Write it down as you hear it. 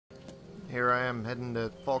here I am heading to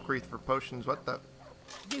Falkreath for potions. What the?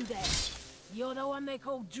 You there. You're the one they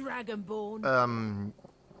call Dragonborn.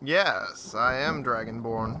 Yes, I am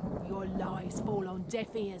Dragonborn. Your lies fall on deaf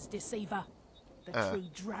ears, deceiver. The true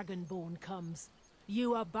Dragonborn comes.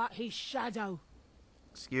 You are but his shadow.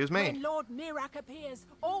 Excuse me? When Lord Mirak appears,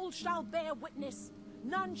 all shall bear witness.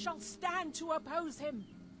 None shall stand to oppose him.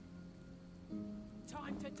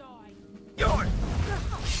 Time to die.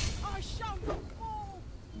 I shall not fall.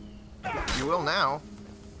 You will now.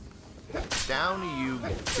 Down you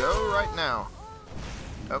go right now.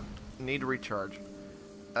 Oh, need to recharge.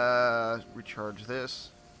 Recharge this.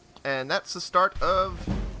 And that's the start of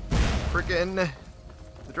frickin'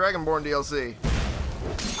 the Dragonborn DLC.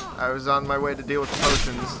 I was on my way to deal with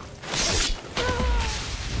potions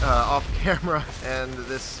off camera, and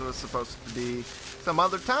this was supposed to be some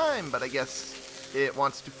other time, but I guess it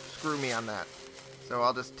wants to screw me on that. So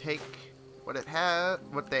I'll just take what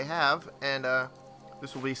they have, and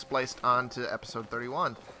this will be spliced onto episode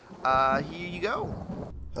 31. Here you go.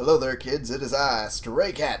 Hello there, kids. It is I,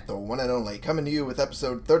 Stray Cat, the one and only, coming to you with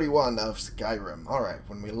episode 31 of Skyrim. Alright,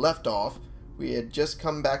 when we left off, we had just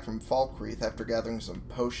come back from Falkreath after gathering some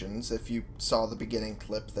potions. If you saw the beginning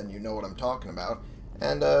clip, then you know what I'm talking about.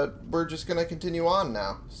 And we're just going to continue on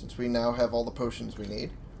now, since we now have all the potions we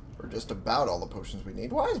need. Or just about all the potions we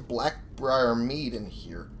need. Why is Blackbriar Mead in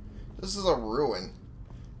here? This is a ruin.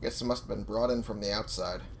 I guess it must have been brought in from the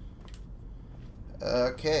outside.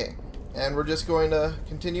 Okay. And we're just going to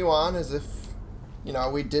continue on as if, you know,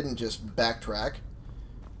 we didn't just backtrack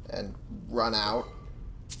and run out.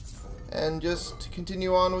 And just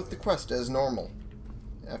continue on with the quest as normal.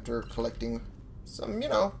 After collecting some, you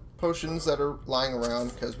know, potions that are lying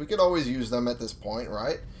around, because we could always use them at this point,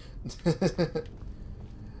 right?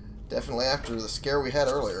 Definitely after the scare we had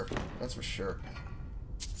earlier, that's for sure.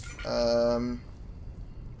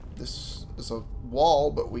 This is a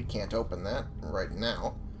wall, but we can't open that right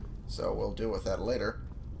now, so we'll deal with that later.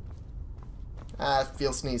 I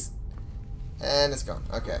feel sneeze. And it's gone.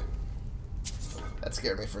 Okay. That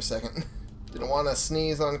scared me for a second. Didn't want to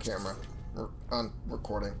sneeze on camera. Or on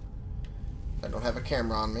recording. I don't have a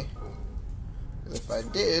camera on me. Because if I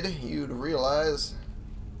did, you'd realize,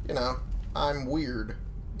 you know, I'm weird.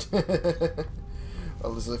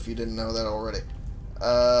 Well, as if you didn't know that already.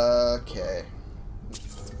 Okay.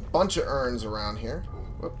 Bunch of urns around here.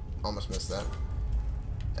 Whoop, almost missed that.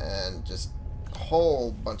 And just a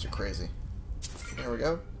whole bunch of crazy. There we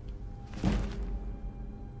go.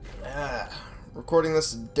 Recording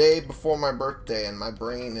this day before my birthday, and my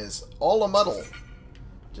brain is all a muddle.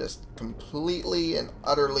 Just completely and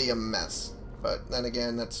utterly a mess. But then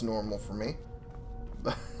again, that's normal for me.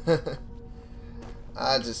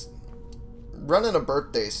 I just running a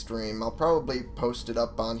birthday stream. I'll probably post it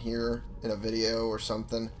up on here in a video or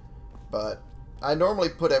something. But I normally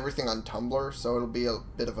put everything on Tumblr, so it'll be a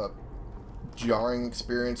bit of a jarring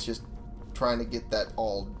experience just trying to get that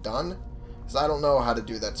all done. Because I don't know how to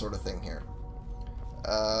do that sort of thing here.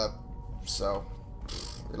 So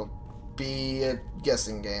it'll be a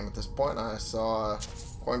guessing game at this point. I saw a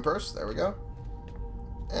coin purse. There we go.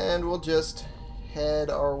 And we'll just head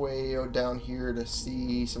our way down here to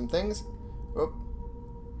see some things. Whoop.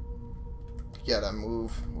 Gotta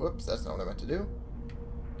move. Whoops, that's not what I meant to do.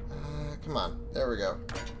 Come on. There we go.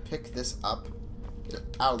 Pick this up. Get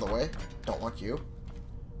it out of the way. Don't want you.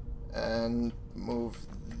 And move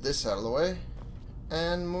this out of the way.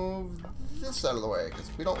 And move this out of the way, because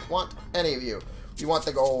we don't want any of you. We want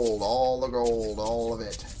the gold, all of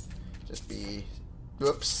it. Just be...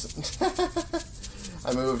 Whoops.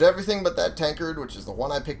 I moved everything but that tankard, which is the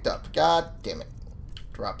one I picked up. God damn it.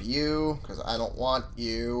 Drop you, because I don't want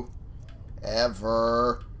you.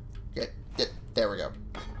 Ever. Get, there we go.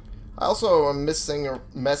 I also am missing a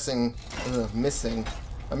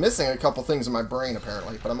couple things in my brain,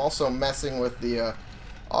 apparently. But I'm also messing with the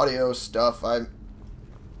audio stuff. I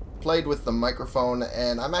played with the microphone,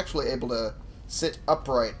 and I'm actually able to sit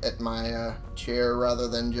upright at my chair rather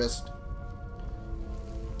than just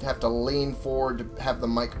have to lean forward to have the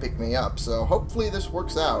mic pick me up. So hopefully this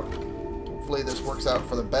works out. Hopefully this works out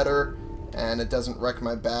for the better, and it doesn't wreck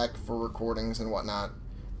my back for recordings and whatnot.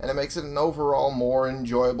 And it makes it an overall more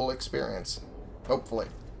enjoyable experience. Hopefully.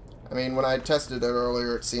 I mean, when I tested it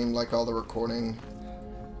earlier, it seemed like all the recording,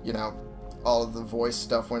 you know, all of the voice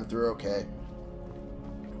stuff went through okay.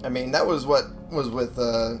 I mean, that was what was with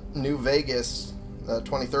New Vegas, the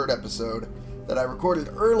 23rd episode, that I recorded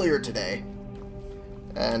earlier today.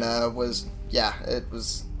 And was, yeah, it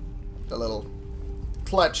was a little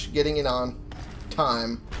clutch getting it on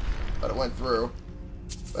time, but it went through.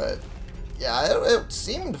 But, yeah, it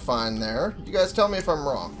seemed fine there. You guys tell me if I'm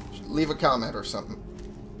wrong. leave a comment or something.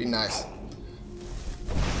 Be nice.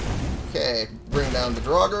 Okay, bring down the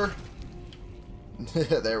Draugr.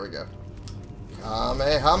 There we go.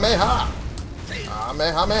 Kamehameha!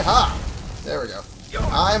 Kamehameha! There we go.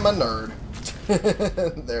 I'm a nerd.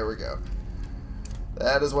 There we go.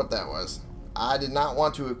 That is what that was. I did not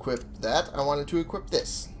want to equip that. I wanted to equip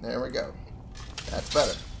this. There we go. That's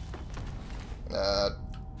better.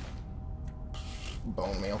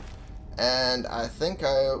 Bone meal. And I think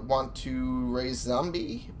I want to raise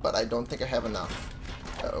zombie, but I don't think I have enough.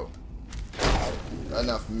 Uh-oh.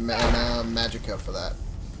 Enough mana magicka for that.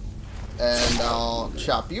 And I'll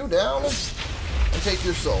chop you down and take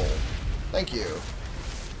your soul. Thank you.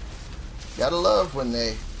 Gotta love when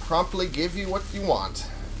they promptly give you what you want.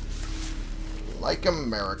 Like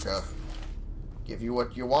America. Give you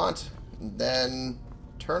what you want, and then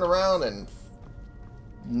turn around and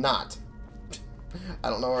not. I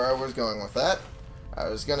don't know where I was going with that. I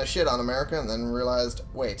was gonna shit on America and then realized,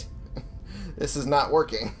 wait, this is not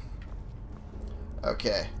working.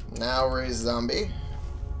 Okay, now raise zombie.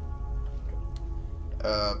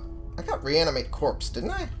 I got reanimate corpse,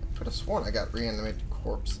 didn't I? I could have sworn I got reanimated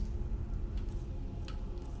corpse.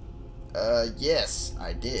 Yes,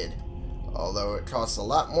 I did. Although it costs a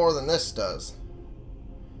lot more than this does.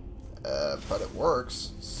 But it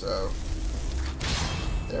works, so...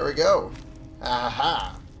 There we go.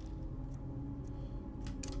 Aha!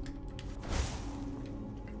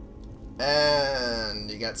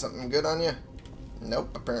 And you got something good on you?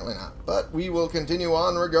 Nope, apparently not. But we will continue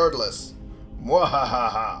on regardless.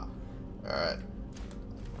 Mwahaha! Alright.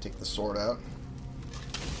 Take the sword out.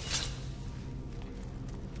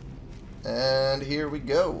 And here we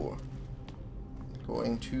go.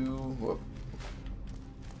 Going to... Whoop.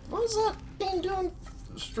 What is that being doing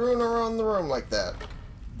strewn around the room like that?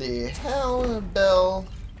 The hell bell.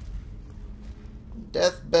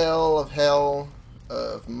 Death bell of hell.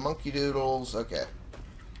 Of monkey doodles. Okay.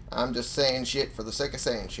 I'm just saying shit for the sake of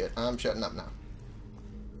saying shit. I'm shutting up now.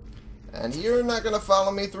 And you're not gonna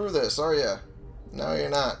follow me through this, are you? No, you're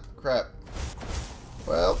not. Crap.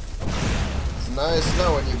 Well, it's nice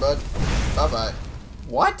knowing you, bud. Bye-bye.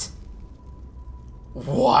 What?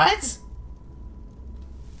 What?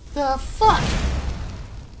 The fuck?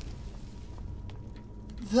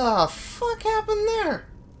 The fuck happened there?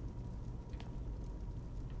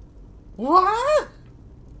 What?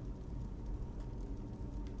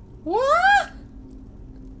 What?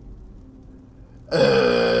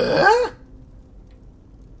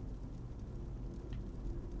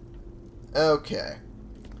 Okay.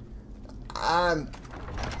 I'm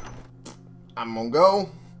gonna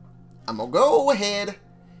go ahead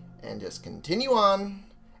and just continue on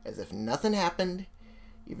as if nothing happened,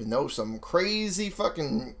 even though some crazy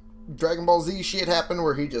fucking Dragon Ball Z shit happened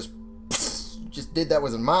where he just did that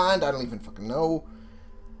with his mind. I don't even fucking know.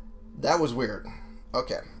 That was weird.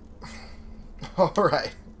 Okay.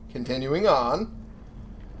 Alright. Continuing on.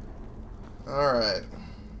 Alright.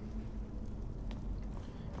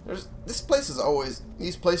 These places are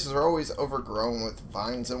always overgrown with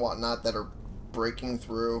vines and whatnot that are breaking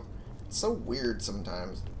through. It's so weird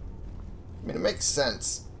sometimes. I mean, it makes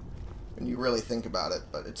sense when you really think about it,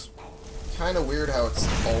 but it's kind of weird how it's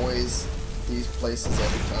always these places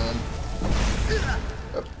every time.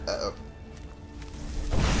 Uh-oh.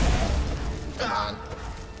 Come on.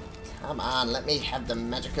 Come on, let me have the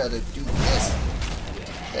magicka to do this.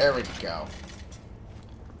 There we go.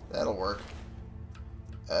 That'll work.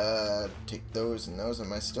 Take those and those.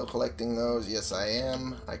 Am I still collecting those? Yes, I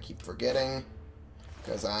am. I keep forgetting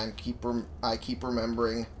because I keep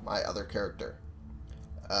remembering my other character.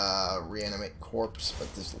 Reanimate corpse,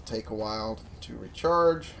 but this will take a while to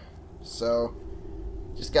recharge. So,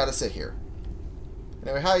 just gotta sit here.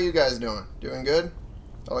 Anyway, how you guys doing? Doing good?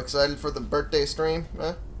 All excited for the birthday stream?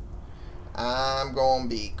 I'm gonna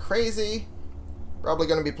be crazy. Probably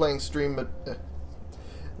gonna be playing stream, but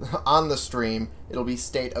on the stream, it'll be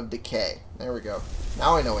State of Decay. There we go.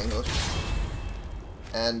 Now I know English.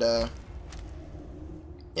 And,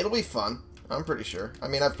 it'll be fun. I'm pretty sure. I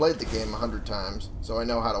mean, I've played the game 100 times, so I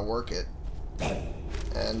know how to work it.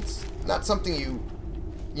 And it's not something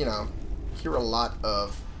you know, hear a lot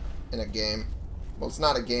of in a game. Well, it's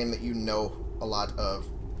not a game that you know a lot of.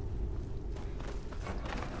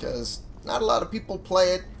 Because not a lot of people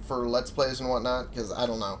play it for Let's Plays and whatnot, because I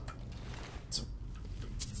don't know.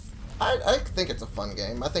 I think it's a fun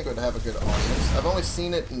game. I think it would have a good audience. I've only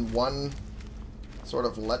seen it in one sort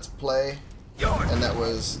of Let's Play, and that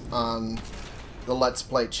was on the Let's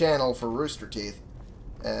Play channel for Rooster Teeth.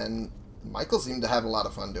 And Michael seemed to have a lot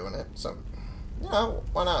of fun doing it, so, yeah,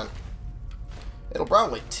 why not? It'll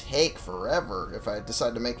probably take forever if I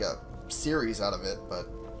decide to make a series out of it, but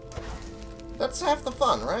that's half the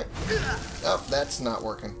fun, right? Oh, that's not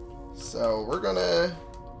working. So we're gonna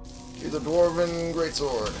do the Dwarven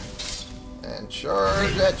Greatsword and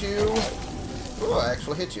charge at you. Oh, I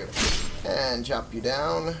actually hit you. And chop you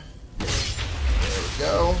down. There we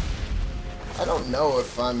go. I don't know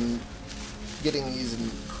if I'm getting these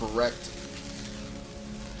in correct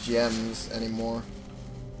gems anymore.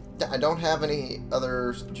 I don't have any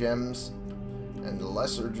other gems, and the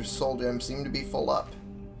lesser soul gems seem to be full up.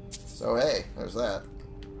 So hey, there's that.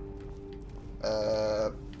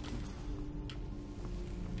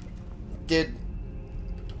 Did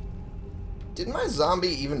my zombie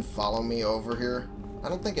even follow me over here? I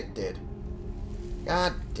don't think it did.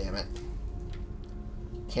 God damn it.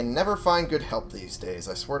 Can never find good help these days,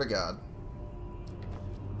 I swear to God.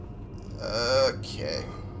 Okay.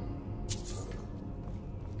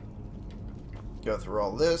 Go through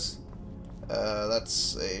all this.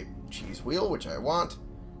 That's a cheese wheel, which I want.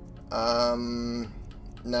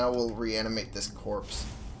 Now we'll reanimate this corpse.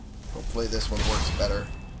 Hopefully this one works better.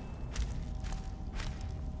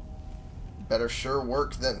 Better sure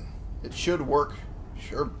work than... It should work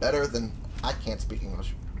sure better than... I can't speak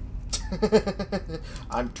English.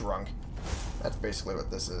 I'm drunk. That's basically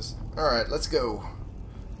what this is. Alright, let's go.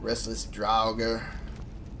 Restless Draugr.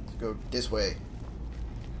 Let's go this way.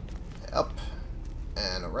 Up.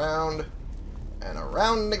 And around. And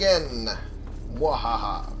around again.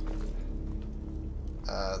 Wahaha.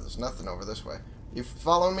 There's nothing over this way. You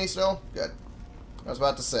following me still? Good. I was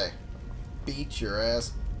about to say. Beat your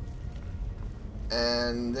ass.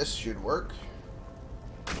 And this should work.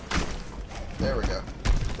 There we go.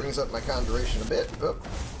 Brings up my conjuration a bit. Oop.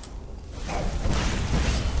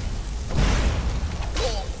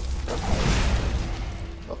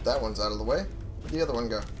 Oh, that one's out of the way. Where'd the other one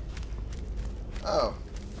go? Oh.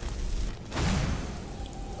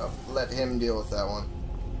 Oh, let him deal with that one.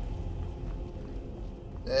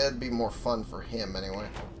 It'd be more fun for him anyway.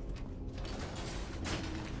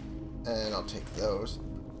 And I'll take those.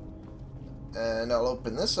 And I'll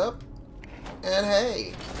open this up. And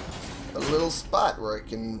hey! A little spot where I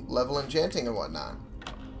can level enchanting and whatnot.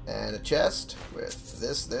 And a chest with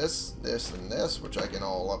this, and this, which I can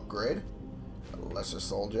all upgrade. A lesser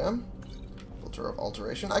soul gem. Filter of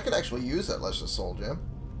alteration. I could actually use that lesser soul gem.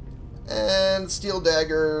 And steel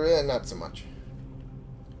dagger, not so much.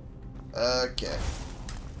 Okay.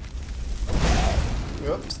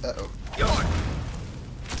 Oops, uh-oh.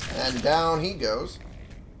 And down he goes.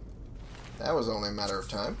 That was only a matter of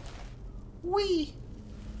time. Whee!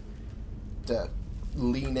 To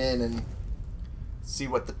lean in and see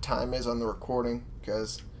what the time is on the recording,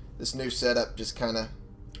 because this new setup just kind of...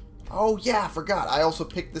 Oh yeah, I forgot. I also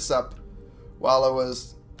picked this up while I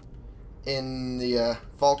was in the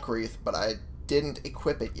Falkreath, but I didn't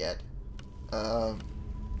equip it yet.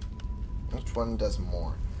 Which one does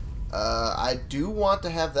more? I do want to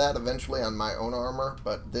have that eventually on my own armor,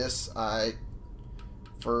 but this,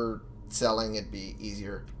 for selling, it'd be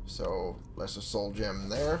easier. So, lesser soul gem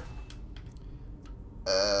there.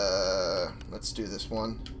 Let's do this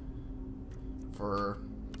one for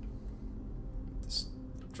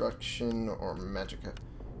destruction or magicka.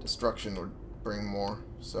 Destruction would bring more,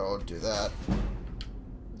 so I'll do that.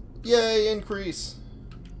 Yay, increase!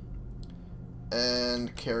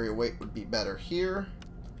 And carry weight would be better here.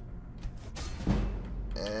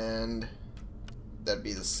 And that'd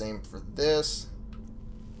be the same for this.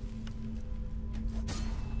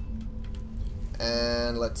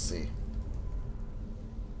 And let's see.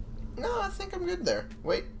 No, I think I'm good there.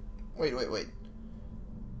 Wait.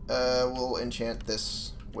 We'll enchant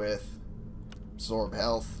this with absorb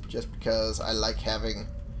health, just because I like having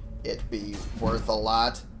it be worth a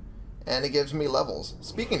lot. And it gives me levels.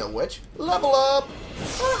 Speaking of which, level up!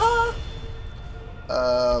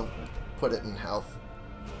 Put it in health.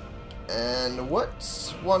 And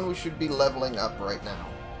what's one we should be leveling up right now?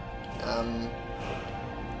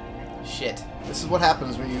 Shit. This is what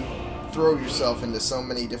happens when you throw yourself into so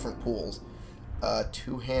many different pools.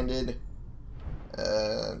 Two-handed.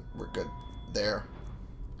 We're good there.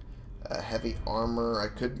 Heavy armor. I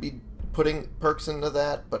could be putting perks into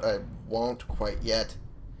that, but I won't quite yet.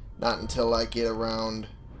 Not until I get around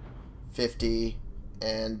 50,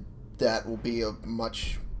 and that will be a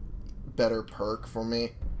much better perk for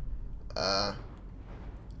me.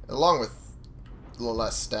 Along with a little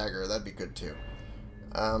less stagger, that'd be good too.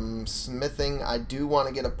 Smithing, I do want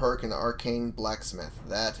to get a perk in the Arcane Blacksmith.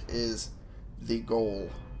 That is the goal.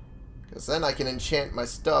 Because then I can enchant my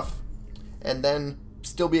stuff and then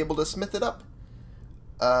still be able to smith it up.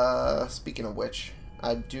 Speaking of which,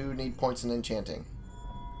 I do need points in enchanting.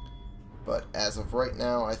 But as of right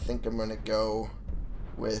now, I think I'm going to go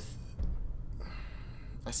with...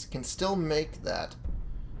 I can still make that.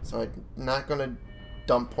 So I'm not going to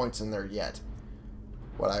dump points in there yet.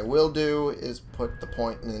 What I will do is put the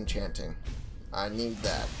point in enchanting. I need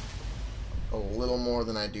that. A little more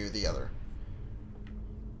than I do the other.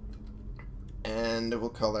 And we'll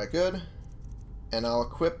call that good. And I'll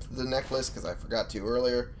equip the necklace because I forgot to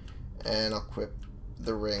earlier. And I'll equip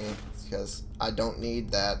the ring because I don't need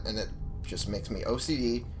that, and it just makes me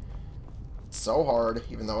OCD. It's so hard,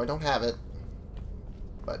 even though I don't have it.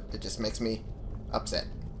 But it just makes me upset.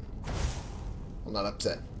 Well, not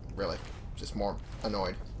upset, really. Just more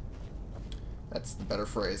annoyed. That's the better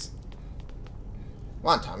phrase. Come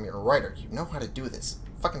on, Tom, you're a writer. You know how to do this.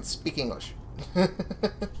 Fucking speak English.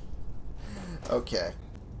 Okay.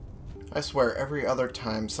 I swear every other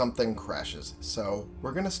time something crashes. So,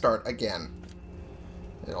 we're gonna start again.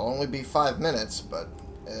 It'll only be 5 minutes, but...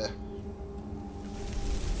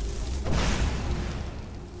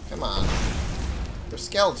 Come on. You're a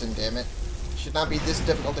skeleton, damn it. It should not be this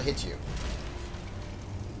difficult to hit you.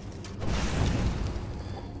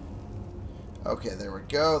 Okay, there we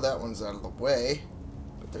go. That one's out of the way.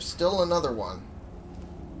 But there's still another one.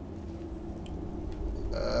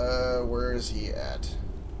 Where is he at?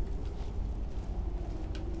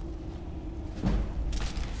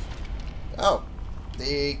 Oh,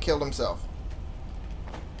 he killed himself.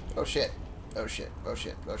 Oh shit. Oh shit. Oh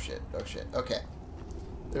shit. Oh shit. Oh shit. Okay.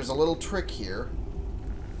 There's a little trick here.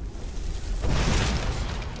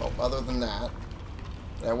 Well, other than that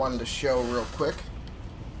I wanted to show real quick.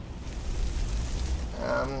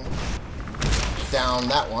 Down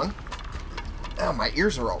that one. Oh, my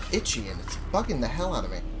ears are all itchy and it's bugging the hell out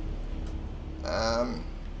of me.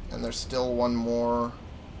 And there's still one more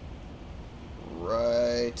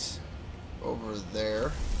right over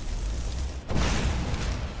there.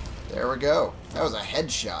 There we go. That was a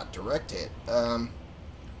headshot, direct hit. What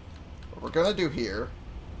we're gonna do here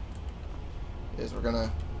is we're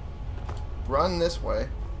gonna run this way,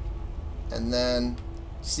 and then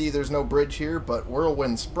see there's no bridge here, but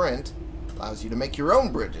Whirlwind Sprint allows you to make your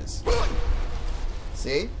own bridges.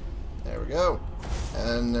 See? There we go.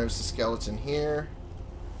 And there's the skeleton here,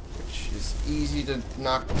 which is easy to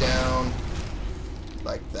knock down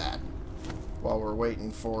like that, while we're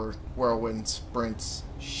waiting for Whirlwind Sprint's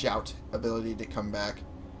shout ability to come back.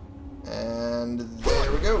 And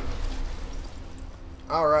there we go.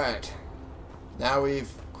 Alright. Now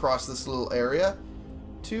we've crossed this little area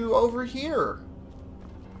to over here,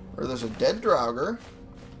 where there's a dead Draugr.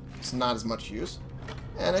 It's not as much use.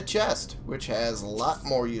 And a chest, which has a lot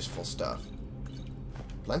more useful stuff.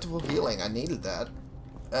 Plentiful healing. I needed that.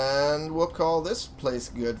 And we'll call this place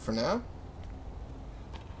good for now.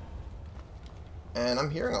 And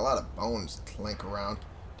I'm hearing a lot of bones clink around.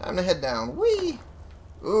 Time to head down. Whee!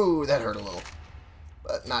 Ooh, that hurt a little.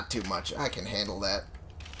 But not too much. I can handle that.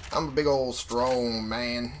 I'm a big old strong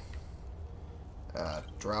man.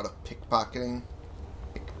 Drought of pickpocketing.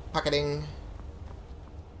 Pickpocketing.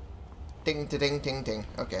 Ting, ting, ting, ting.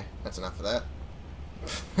 Okay, that's enough of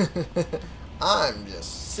that. I'm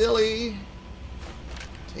just silly.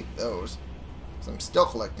 Take those. 'Cause I'm still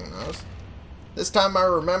collecting those. This time I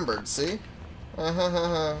remembered, see? It's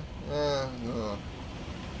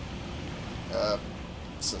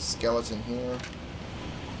a skeleton here.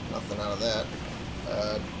 Nothing out of that.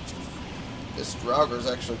 This Draugr's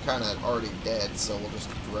actually kind of already dead, so we'll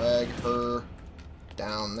just drag her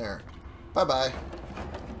down there. Bye-bye.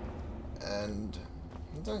 And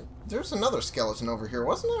there's another skeleton over here,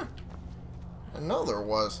 wasn't there? I know there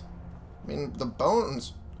was. I mean, the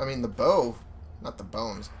bones... I mean, the bow... Not the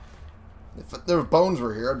bones. If the bones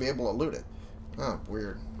were here, I'd be able to loot it. Oh,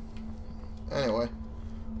 weird. Anyway,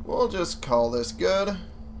 we'll just call this good.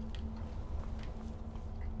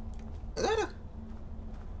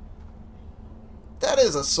 That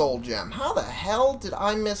is a soul gem. How the hell did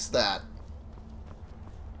I miss that?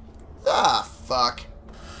 Ah, fuck.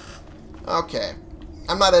 Okay.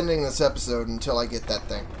 I'm not ending this episode until I get that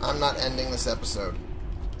thing. I'm not ending this episode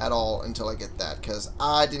at all until I get that, because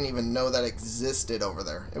I didn't even know that existed over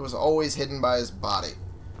there. It was always hidden by his body.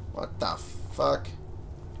 What the fuck?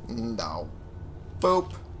 No.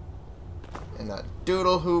 Boop. And a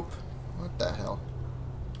doodle hoop. What the hell?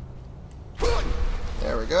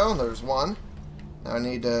 There we go. There's one. Now I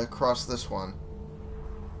need to cross this one.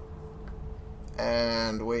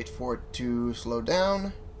 And wait for it to slow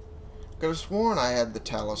down. Could have sworn I had the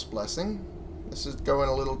Talos Blessing. This is going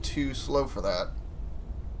a little too slow for that.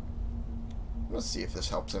 Let's see if this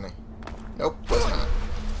helps any. Nope, does not.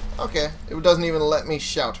 Okay, it doesn't even let me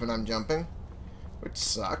shout when I'm jumping, which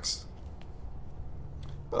sucks.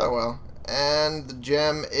 But oh well. And the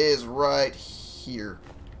gem is right here.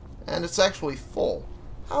 And it's actually full.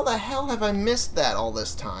 How the hell have I missed that all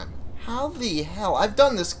this time? How the hell? I've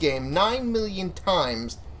done this game 9 million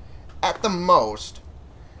times at the most.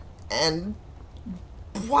 And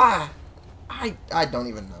why? I don't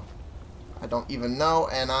even know. I don't even know,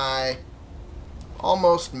 and I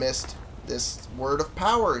almost missed this word of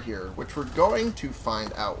power here, which we're going to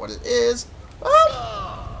find out what it is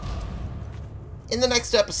in the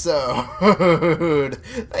next episode.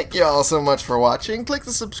 Thank you all so much for watching. Click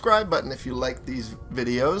the subscribe button if you like these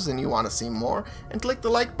videos and you want to see more, and click the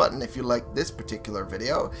like button if you like this particular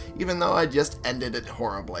video, even though I just ended it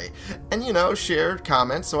horribly. And you know, share,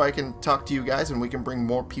 comment, so I can talk to you guys and we can bring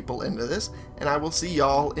more people into this, and I will see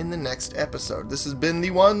y'all in the next episode. This has been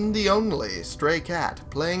the one, the only Stray Cat,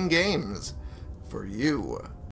 playing games for you.